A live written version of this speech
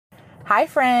Hi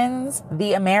friends,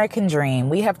 the American dream.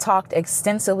 We have talked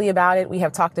extensively about it. We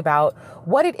have talked about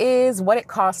what it is, what it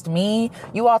cost me.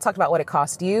 You all talked about what it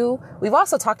cost you. We've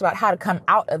also talked about how to come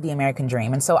out of the American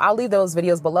dream. And so I'll leave those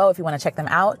videos below if you want to check them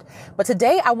out. But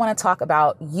today I want to talk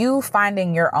about you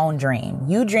finding your own dream,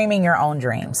 you dreaming your own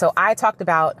dream. So I talked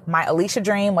about my Alicia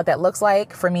dream, what that looks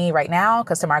like for me right now,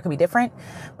 because tomorrow could be different.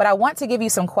 But I want to give you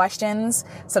some questions,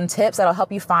 some tips that'll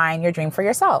help you find your dream for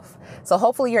yourself. So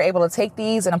hopefully you're able to take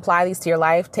these and apply these to your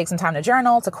life. Take some time to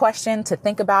journal, to question, to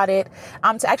think about it,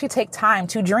 to actually take time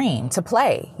to dream, to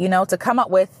play, to come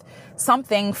up with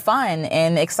something fun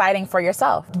and exciting for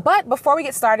yourself. But before we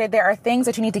get started, there are things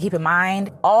that you need to keep in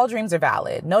mind. All dreams are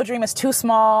valid. No dream is too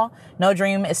small. No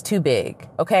dream is too big.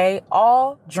 Okay.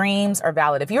 All dreams are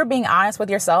valid. If you're being honest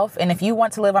with yourself and if you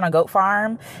want to live on a goat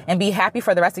farm and be happy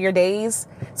for the rest of your days,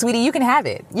 sweetie, you can have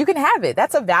it. You can have it.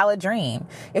 That's a valid dream.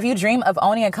 If you dream of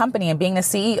owning a company and being the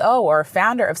CEO or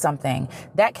founder of something,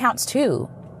 that counts too.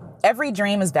 Every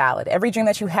dream is valid. Every dream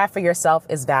that you have for yourself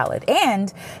is valid.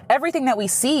 And everything that we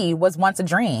see was once a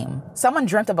dream. Someone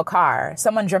dreamt of a car.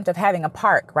 Someone dreamt of having a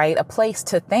park, right? A place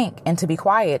to think and to be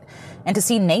quiet and to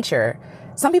see nature.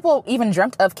 Some people even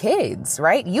dreamt of kids,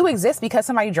 right? You exist because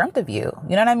somebody dreamt of you.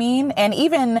 You know what I mean? And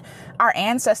even our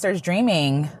ancestors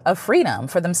dreaming of freedom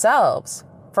for themselves,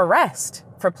 for rest,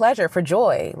 for pleasure, for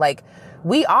joy. Like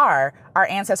we are our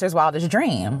ancestors' wildest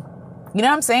dream. You know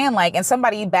what I'm saying? And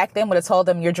somebody back then would have told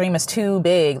them your dream is too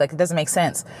big. It doesn't make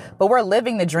sense. But we're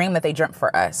living the dream that they dreamt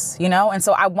for us, And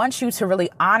so I want you to really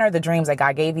honor the dreams that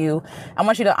God gave you. I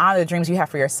want you to honor the dreams you have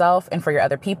for yourself and for your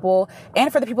other people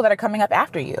and for the people that are coming up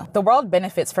after you. The world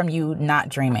benefits from you not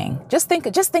dreaming. Just think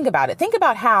about it. Think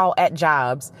about how at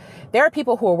jobs, there are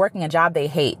people who are working a job they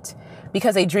hate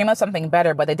because they dream of something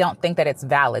better, but they don't think that it's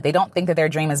valid. They don't think that their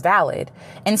dream is valid.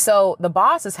 And so the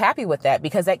boss is happy with that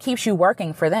because that keeps you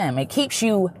working for them. It keeps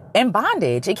you in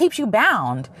bondage. It keeps you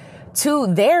bound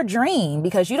to their dream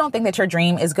because you don't think that your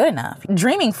dream is good enough.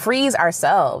 Dreaming frees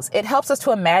ourselves. It helps us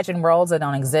to imagine worlds that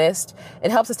don't exist.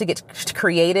 It helps us to get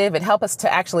creative. It helps us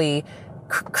to actually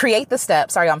create the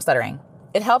steps. Sorry, I'm stuttering.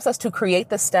 It helps us to create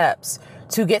the steps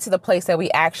to get to the place that we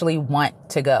actually want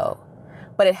to go.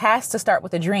 But it has to start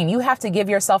with a dream. You have to give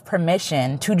yourself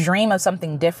permission to dream of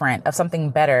something different, of something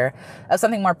better, of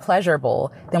something more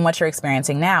pleasurable than what you're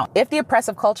experiencing now. If the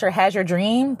oppressive culture has your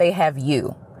dream, they have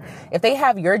you. If they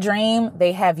have your dream,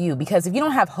 they have you. Because if you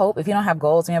don't have hope, if you don't have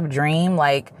goals, and you have a dream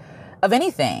of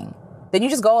anything, then you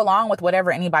just go along with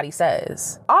whatever anybody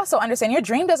says. Also understand your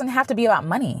dream doesn't have to be about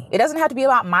money. It doesn't have to be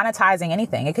about monetizing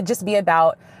anything. It could just be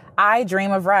about I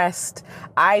dream of rest.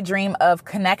 I dream of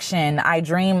connection. I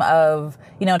dream of,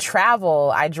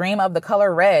 travel. I dream of the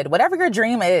color red. Whatever your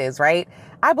dream is, right?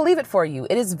 I believe it for you.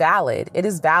 It is valid. It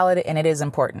is valid and it is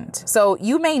important. So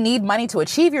you may need money to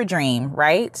achieve your dream,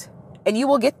 right? And you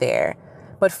will get there.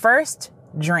 But first,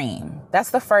 dream. That's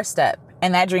the first step.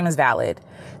 And that dream is valid.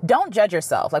 Don't judge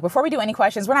yourself. Before we do any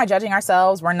questions, we're not judging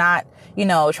ourselves. We're not,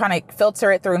 trying to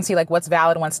filter it through and see what's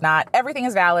valid and what's not. Everything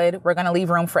is valid. We're going to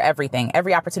leave room for everything,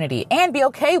 every opportunity, and be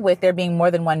okay with there being more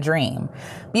than one dream.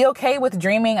 Be okay with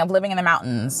dreaming of living in the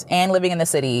mountains and living in the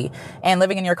city and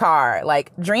living in your car.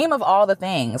 Dream of all the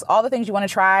things you want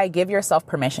to try. Give yourself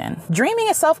permission. Dreaming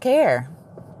is self-care.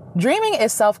 Dreaming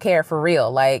is self-care for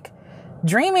real.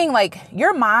 Dreaming,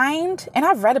 your mind, and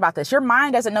I've read about this, your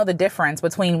mind doesn't know the difference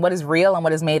between what is real and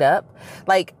what is made up.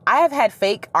 I have had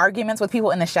fake arguments with people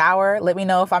in the shower. Let me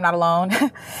know if I'm not alone.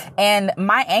 And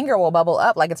my anger will bubble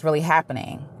up like it's really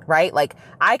happening, right?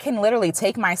 I can literally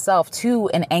take myself to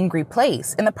an angry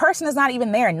place and the person is not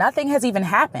even there. Nothing has even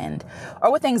happened.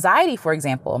 Or with anxiety, for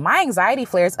example, my anxiety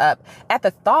flares up at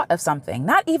the thought of something,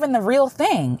 not even the real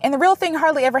thing. And the real thing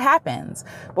hardly ever happens.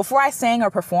 Before I sing or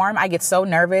perform, I get so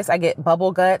nervous. I get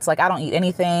bubble guts. I don't eat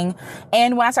anything.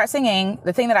 And when I start singing,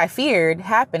 the thing that I feared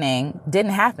happening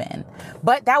didn't happen.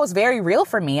 But that was very real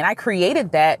for me. And I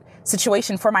created that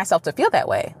situation for myself to feel that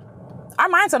way. Our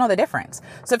minds don't know the difference.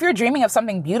 So if you're dreaming of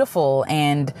something beautiful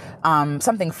and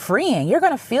something freeing, you're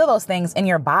going to feel those things in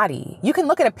your body. You can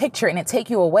look at a picture and it take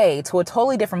you away to a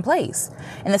totally different place.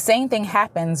 And the same thing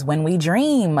happens when we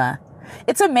dream.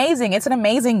 It's amazing. It's an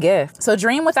amazing gift. So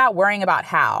dream without worrying about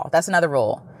how. That's another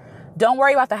rule. Don't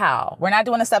worry about the how. We're not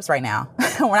doing the steps right now.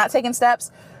 We're not taking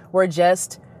steps. We're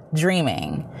just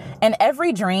dreaming. And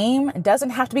every dream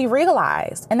doesn't have to be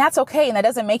realized. And that's okay. And that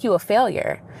doesn't make you a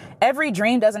failure. Every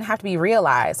dream doesn't have to be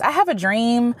realized. I have a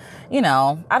dream,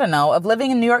 of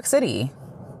living in New York City.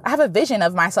 I have a vision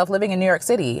of myself living in New York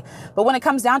City. But when it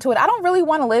comes down to it, I don't really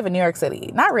want to live in New York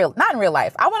City. Not in real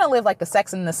life. I want to live like the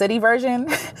Sex and the City version,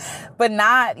 but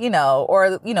not,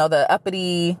 the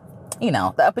uppity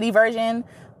version.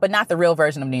 but not the real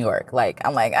version of New York. Like,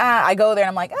 I'm like, I go there and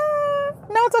I'm like,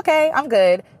 no, it's okay. I'm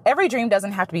good. Every dream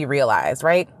doesn't have to be realized,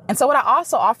 right? And so what I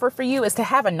also offer for you is to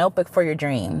have a notebook for your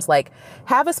dreams. Like,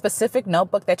 have a specific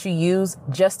notebook that you use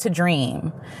just to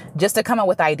dream, just to come up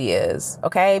with ideas,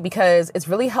 okay? Because it's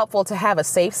really helpful to have a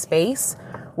safe space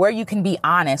where you can be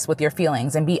honest with your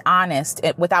feelings and be honest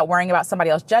without worrying about somebody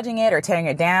else judging it or tearing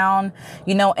it down,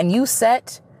 and you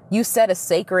set a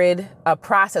sacred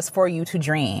process for you to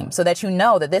dream so that you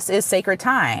know that this is sacred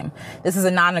time. This is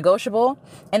a non-negotiable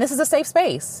and this is a safe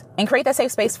space, and create that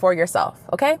safe space for yourself.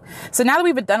 Okay. So now that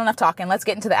we've done enough talking, let's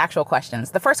get into the actual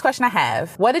questions. The first question I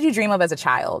have: what did you dream of as a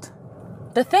child?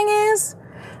 The thing is,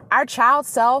 our child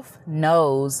self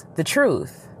knows the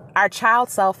truth. Our child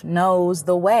self knows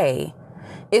the way.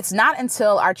 It's not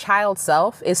until our child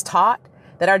self is taught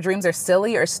that our dreams are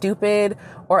silly or stupid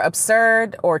or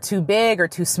absurd or too big or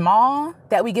too small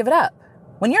that we give it up.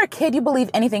 When you're a kid, you believe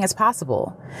anything is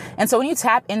possible. And so when you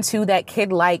tap into that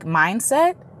kid-like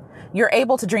mindset, you're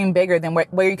able to dream bigger than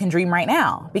where you can dream right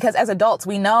now. Because as adults,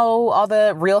 we know all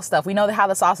the real stuff. We know how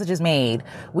the sausage is made.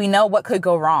 We know what could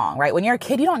go wrong, right? When you're a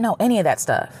kid, you don't know any of that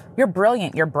stuff. You're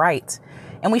brilliant. You're bright.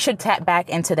 And we should tap back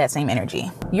into that same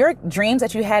energy. Your dreams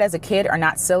that you had as a kid are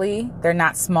not silly. They're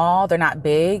not small. They're not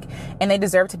big. And they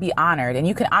deserve to be honored. And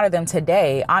you can honor them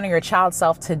today. Honor your child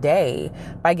self today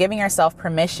by giving yourself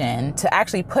permission to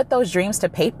actually put those dreams to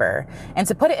paper and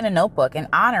to put it in a notebook and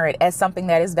honor it as something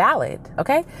that is valid.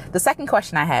 Okay? The second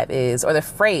question I have is, or the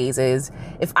phrase is,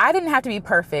 if I didn't have to be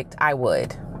perfect, I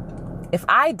would. If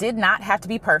I did not have to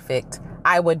be perfect,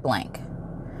 I would blank.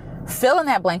 Fill in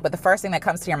that blank with the first thing that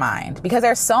comes to your mind, because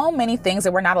there's so many things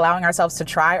that we're not allowing ourselves to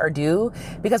try or do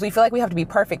because we feel like we have to be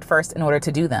perfect first in order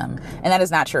to do them. And that is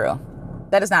not true.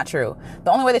 That is not true.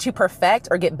 The only way that you perfect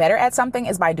or get better at something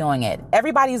is by doing it.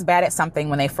 Everybody's bad at something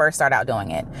when they first start out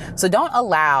doing it. So don't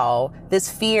allow this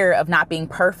fear of not being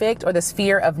perfect or this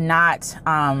fear of not,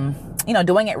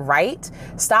 doing it right,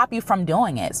 stop you from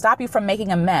doing it. Stop you from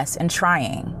making a mess and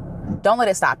trying. Don't let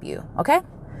it stop you. Okay?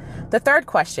 The third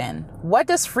question: what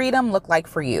does freedom look like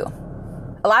for you?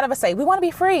 A lot of us say, we want to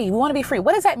be free. We want to be free.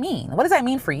 What does that mean? What does that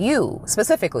mean for you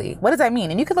specifically? What does that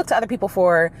mean? And you could look to other people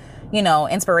for,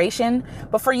 inspiration.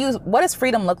 But for you, what does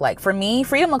freedom look like? For me,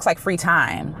 freedom looks like free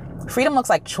time. Freedom looks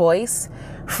like choice.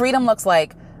 Freedom looks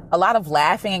like a lot of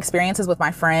laughing experiences with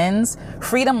my friends.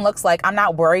 Freedom looks like I'm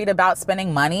not worried about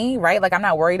spending money, right? Like I'm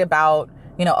not worried about,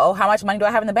 how much money do I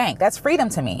have in the bank? That's freedom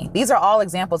to me. These are all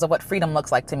examples of what freedom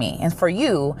looks like to me. And for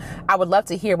you, I would love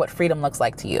to hear what freedom looks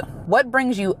like to you. What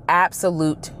brings you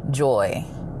absolute joy?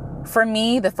 For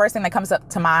me, the first thing that comes up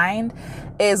to mind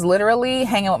is literally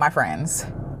hanging with my friends.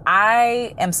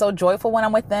 I am so joyful when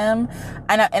I'm with them.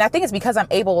 And I think it's because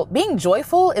being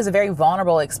joyful is a very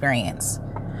vulnerable experience.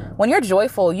 When you're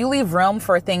joyful, you leave room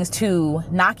for things to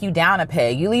knock you down a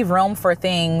peg. You leave room for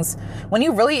things, when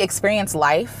you really experience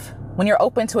life, when you're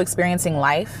open to experiencing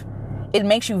life, it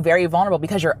makes you very vulnerable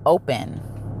because you're open. You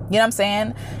know what I'm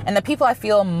saying? And the people I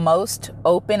feel most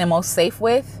open and most safe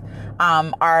with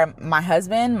are my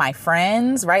husband, my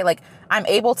friends, right? Like I'm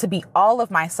able to be all of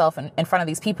myself in front of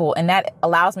these people, and that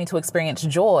allows me to experience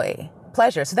joy,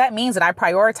 pleasure. So that means that I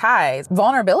prioritize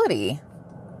vulnerability.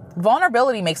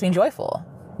 Vulnerability makes me joyful,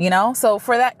 So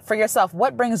for yourself,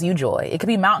 what brings you joy? It could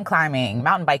be mountain climbing,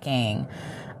 mountain biking,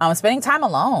 spending time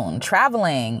alone,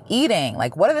 traveling, eating.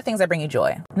 Like, what are the things that bring you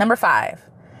joy? Number 5,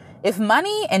 if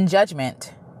money and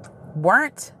judgment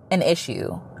weren't an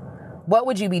issue, what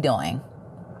would you be doing?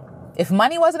 If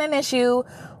money wasn't an issue,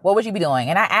 what would you be doing?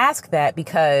 And I ask that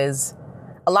because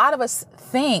a lot of us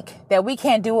think that we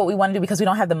can't do what we want to do because we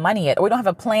don't have the money yet, or we don't have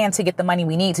a plan to get the money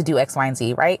we need to do X, Y, and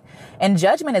Z, right? And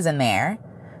judgment is in there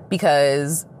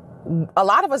because a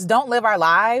lot of us don't live our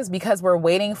lives because we're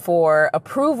waiting for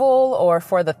approval or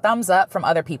for the thumbs up from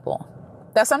other people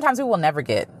that sometimes we will never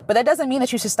get. But that doesn't mean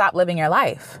that you should stop living your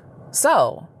life.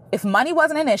 So if money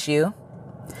wasn't an issue,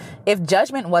 if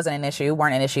judgment weren't an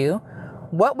issue,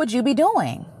 what would you be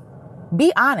doing?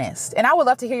 Be honest. And I would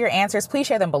love to hear your answers. Please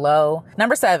share them below.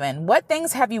 Number 7, what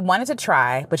things have you wanted to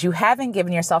try, but you haven't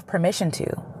given yourself permission to?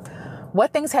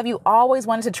 What things have you always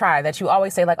wanted to try that you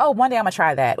always say like, oh, one day I'm gonna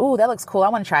try that. Ooh, that looks cool. I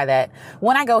want to try that.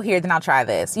 When I go here, then I'll try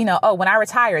this. When I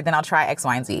retire, then I'll try X,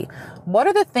 Y, and Z. What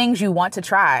are the things you want to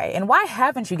try? And why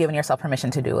haven't you given yourself permission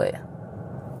to do it?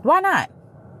 Why not?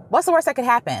 What's the worst that could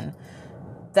happen?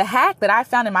 The hack that I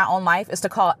found in my own life is to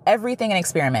call everything an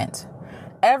experiment.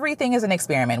 Everything is an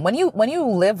experiment. When you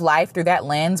live life through that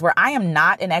lens where I am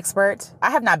not an expert, I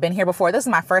have not been here before. This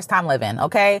is my first time living.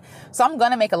 Okay. So I'm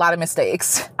going to make a lot of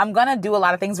mistakes. I'm going to do a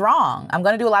lot of things wrong. I'm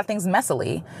going to do a lot of things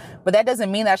messily, but that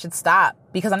doesn't mean that I should stop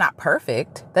because I'm not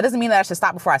perfect. That doesn't mean that I should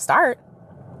stop before I start.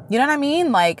 You know what I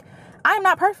mean? Like, I'm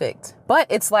not perfect, but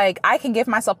it's like I can give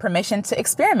myself permission to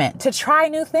experiment, to try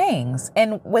new things.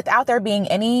 And without there being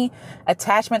any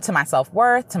attachment to my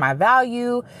self-worth, to my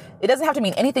value, it doesn't have to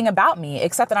mean anything about me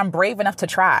except that I'm brave enough to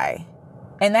try.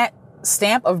 And that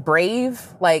stamp of brave,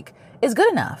 like, is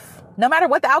good enough. No matter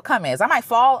what the outcome is, I might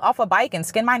fall off a bike and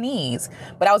skin my knees,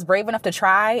 but I was brave enough to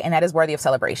try, and that is worthy of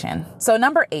celebration. So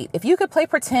number 8, if you could play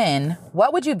pretend,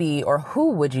 what would you be or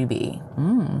who would you be?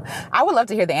 I would love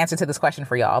to hear the answer to this question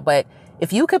for y'all, but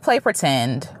if you could play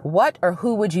pretend, what or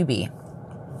who would you be?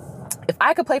 If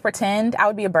I could play pretend, I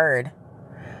would be a bird.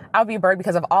 I would be a bird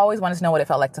because I've always wanted to know what it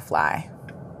felt like to fly.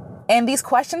 And these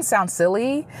questions sound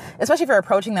silly, especially if you're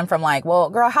approaching them from like, well,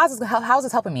 girl, how's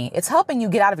this helping me? It's helping you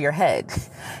get out of your head.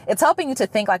 It's helping you to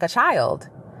think like a child.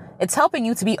 It's helping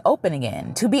you to be open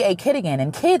again, to be a kid again.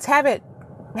 And kids have it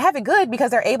good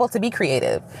because they're able to be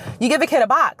creative. You give a kid a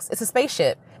box, it's a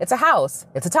spaceship, it's a house,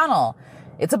 it's a tunnel,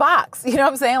 it's a box. You know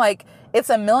what I'm saying? Like, it's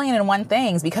 1,000,001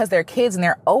 things because they're kids and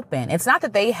they're open. It's not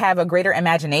that they have a greater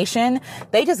imagination.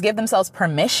 They just give themselves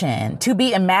permission to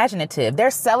be imaginative. They're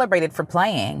celebrated for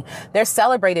playing. They're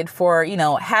celebrated for,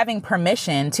 having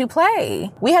permission to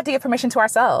play. We have to give permission to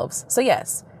ourselves. So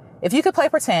yes, if you could play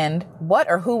pretend, what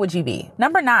or who would you be?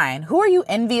 Number 9, who are you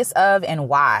envious of and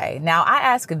why? Now, I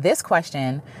ask this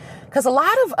question because a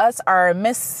lot of us are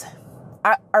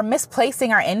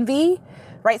misplacing our envy,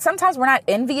 right? Sometimes we're not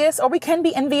envious, or we can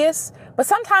be envious, but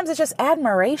sometimes it's just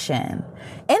admiration.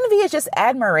 Envy is just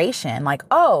admiration. Like,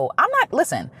 oh, I'm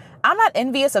not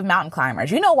envious of mountain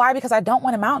climbers. You know why? Because I don't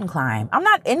want to mountain climb. I'm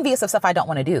not envious of stuff I don't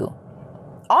want to do.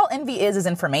 All envy is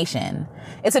information.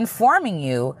 It's informing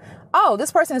you, oh,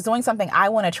 this person is doing something I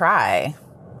want to try.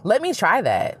 Let me try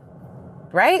that,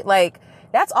 right? Like,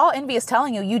 that's all envy is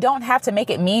telling you. You don't have to make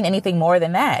it mean anything more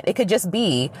than that. It could just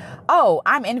be, oh,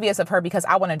 I'm envious of her because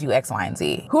I want to do X, Y, and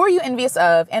Z. Who are you envious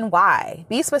of and why?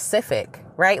 Be specific,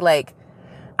 right? Like,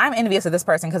 I'm envious of this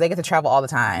person because they get to travel all the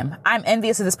time. I'm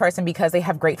envious of this person because they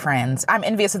have great friends. I'm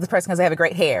envious of this person because they have a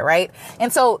great hair, right?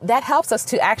 And so that helps us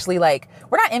to actually, like,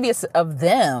 we're not envious of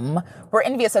them. We're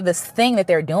envious of this thing that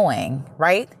they're doing,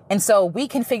 right? And so we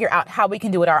can figure out how we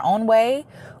can do it our own way,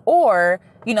 or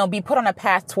be put on a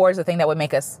path towards the thing that would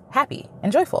make us happy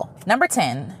and joyful. Number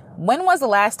 10, when was the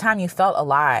last time you felt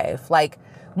alive? Like,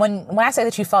 when I say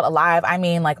that you felt alive, I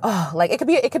mean like, oh, like it could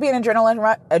be an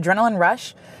adrenaline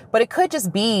rush, but it could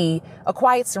just be a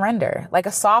quiet surrender, like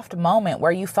a soft moment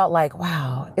where you felt like,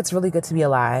 wow, it's really good to be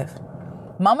alive.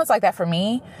 Moments like that for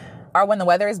me are when the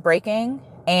weather is breaking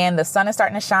and the sun is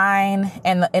starting to shine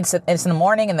and it's in the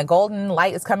morning and the golden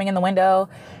light is coming in the window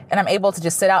and I'm able to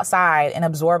just sit outside and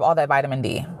absorb all that vitamin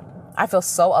D. I feel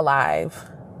so alive.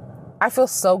 I feel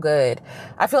so good.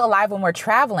 I feel alive when we're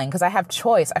traveling because I have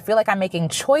choice. I feel like I'm making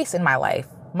choice in my life.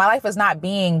 My life is not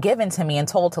being given to me and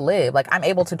told to live. Like, I'm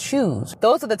able to choose.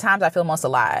 Those are the times I feel most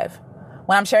alive.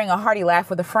 When I'm sharing a hearty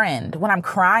laugh with a friend, when I'm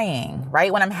crying,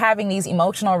 right? When I'm having these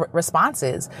emotional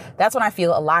responses, that's when I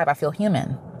feel alive. I feel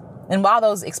human. And while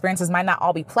those experiences might not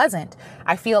all be pleasant,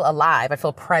 I feel alive. I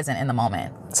feel present in the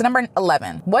moment. So number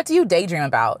 11, what do you daydream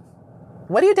about?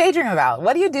 What do you daydream about?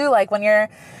 What do you do like when you're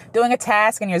doing a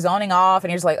task and you're zoning off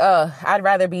and you're just like, oh, I'd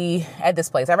rather be at this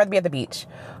place. I'd rather be at the beach.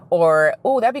 Or,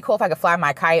 oh, that'd be cool if I could fly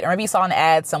my kite. Or maybe you saw an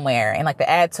ad somewhere and like the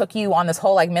ad took you on this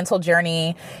whole like mental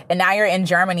journey and now you're in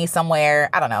Germany somewhere,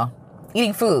 I don't know,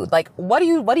 eating food. Like, what do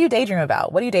you daydream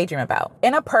about? What do you daydream about?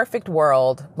 In a perfect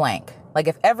world, blank. Like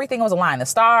if everything was aligned, the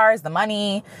stars, the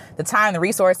money, the time, the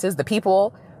resources, the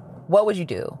people, what would you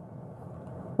do?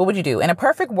 What would you do? In a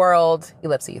perfect world,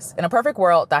 ellipses. In a perfect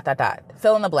world, ...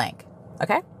 Fill in the blank.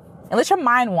 Okay? And let your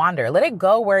mind wander. Let it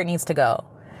go where it needs to go.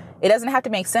 It doesn't have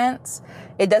to make sense.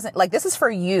 It doesn't, like, this is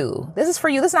for you. This is for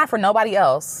you. This is not for nobody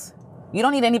else. You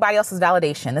don't need anybody else's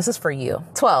validation. This is for you.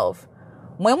 12.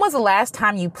 When was the last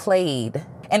time you played?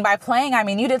 And by playing, I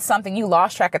mean, you did something, you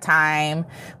lost track of time.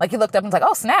 Like you looked up and was like,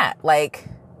 oh, snap. Like,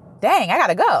 dang, I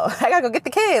gotta go. I gotta go get the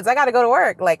kids. I gotta go to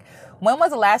work. Like, when was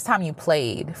the last time you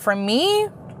played? For me,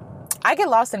 I get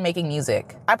lost in making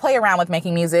music. I play around with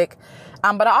making music,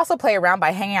 but I also play around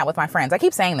by hanging out with my friends. I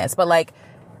keep saying this, but like,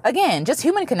 again, just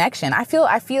human connection. I feel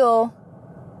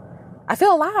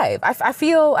alive. I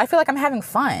feel like I'm having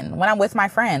fun when I'm with my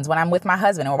friends, when I'm with my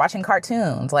husband and we're watching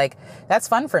cartoons. Like, that's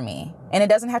fun for me. And it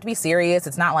doesn't have to be serious.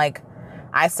 It's not like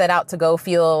I set out to go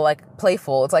feel like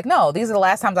playful. It's like, no, these are the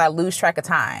last times I lose track of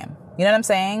time. You know what I'm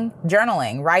saying?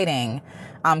 Journaling, writing,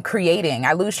 creating.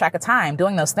 I lose track of time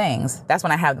doing those things. That's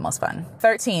when I have the most fun.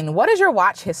 13. What is your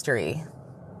watch history?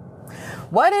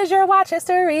 What is your watch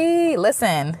history?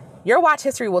 Listen, Your watch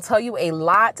history will tell you a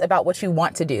lot about what you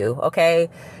want to do, okay?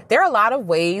 There are a lot of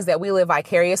ways that we live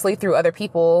vicariously through other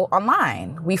people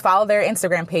online. We follow their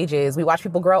Instagram pages. We watch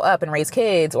people grow up and raise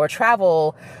kids or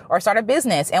travel or start a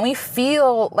business. And we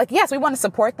feel like, yes, we want to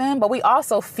support them, but we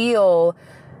also feel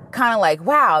kind of like,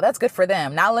 wow, that's good for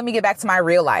them. Now let me get back to my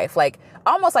real life. Like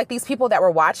almost like these people that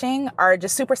we're watching are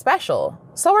just super special.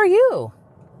 So are you.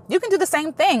 You can do the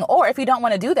same thing. Or if you don't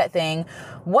want to do that thing,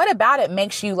 what about it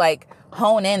makes you like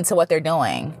hone into what they're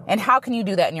doing? And how can you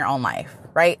do that in your own life,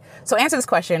 right? So answer this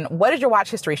question. What is your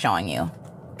watch history showing you?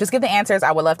 Just give the answers.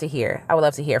 I would love to hear.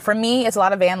 For me, it's a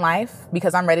lot of van life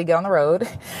because I'm ready to get on the road.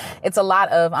 It's a lot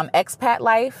of expat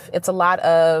life. It's a lot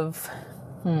of,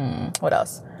 what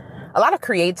else? A lot of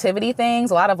creativity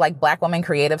things, a lot of like Black woman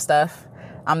creative stuff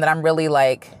that I'm really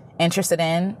like interested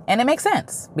in. And it makes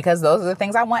sense because those are the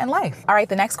things I want in life. All right.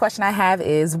 The next question I have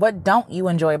is, what don't you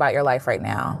enjoy about your life right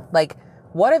now? Like,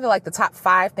 what are the top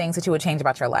 5 things that you would change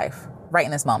about your life right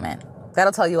in this moment?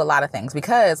 That'll tell you a lot of things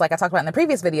because like I talked about in the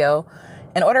previous video,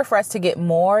 in order for us to get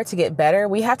more, to get better,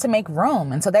 we have to make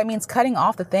room. And so that means cutting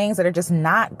off the things that are just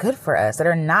not good for us, that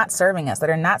are not serving us, that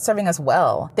are not serving us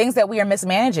well, things that we are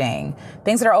mismanaging,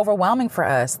 things that are overwhelming for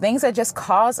us, things that just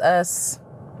cause us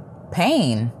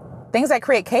pain, things that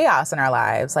create chaos in our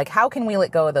lives. Like, how can we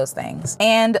let go of those things?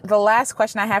 And the last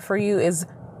question I have for you is,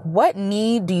 what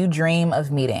need do you dream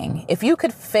of meeting? If you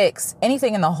could fix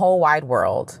anything in the whole wide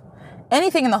world,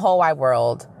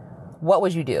 what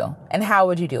would you do? And how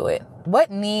would you do it? What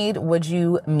need would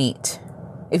you meet?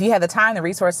 If you had the time, the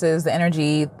resources, the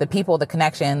energy, the people, the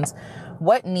connections,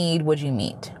 what need would you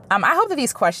meet? I hope that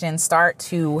these questions start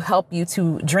to help you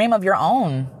to dream of your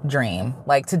own dream,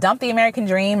 like to dump the American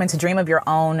dream and to dream of your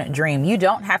own dream. You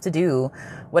don't have to do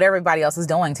what everybody else is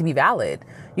doing to be valid.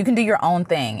 You can do your own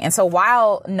thing. And so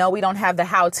while, no, we don't have the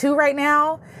how-to right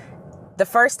now, the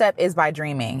first step is by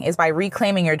dreaming, is by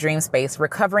reclaiming your dream space,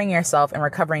 recovering yourself and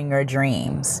recovering your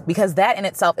dreams, because that in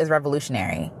itself is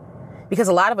revolutionary. Because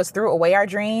a lot of us threw away our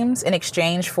dreams in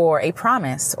exchange for a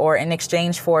promise or in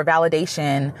exchange for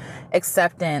validation,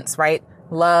 acceptance, right?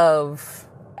 Love,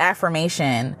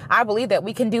 affirmation. I believe that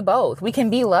we can do both. We can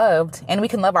be loved and we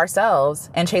can love ourselves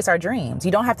and chase our dreams.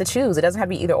 You don't have to choose. It doesn't have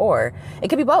to be either or. It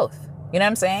could be both. You know what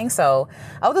I'm saying? So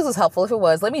I hope this was helpful. If it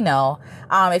was, let me know.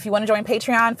 If you want to join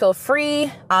Patreon, feel free.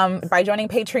 By joining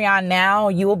Patreon now,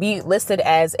 you will be listed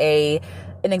as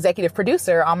an executive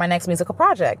producer on my next musical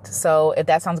project. So if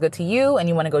that sounds good to you and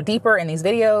you want to go deeper in these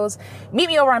videos, meet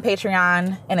me over on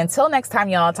Patreon. And until next time,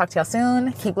 y'all, talk to y'all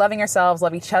soon. Keep loving yourselves,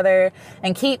 love each other,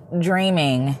 and keep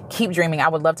dreaming. Keep dreaming. I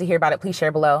would love to hear about it. Please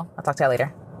share below. I'll talk to y'all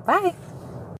later. Bye.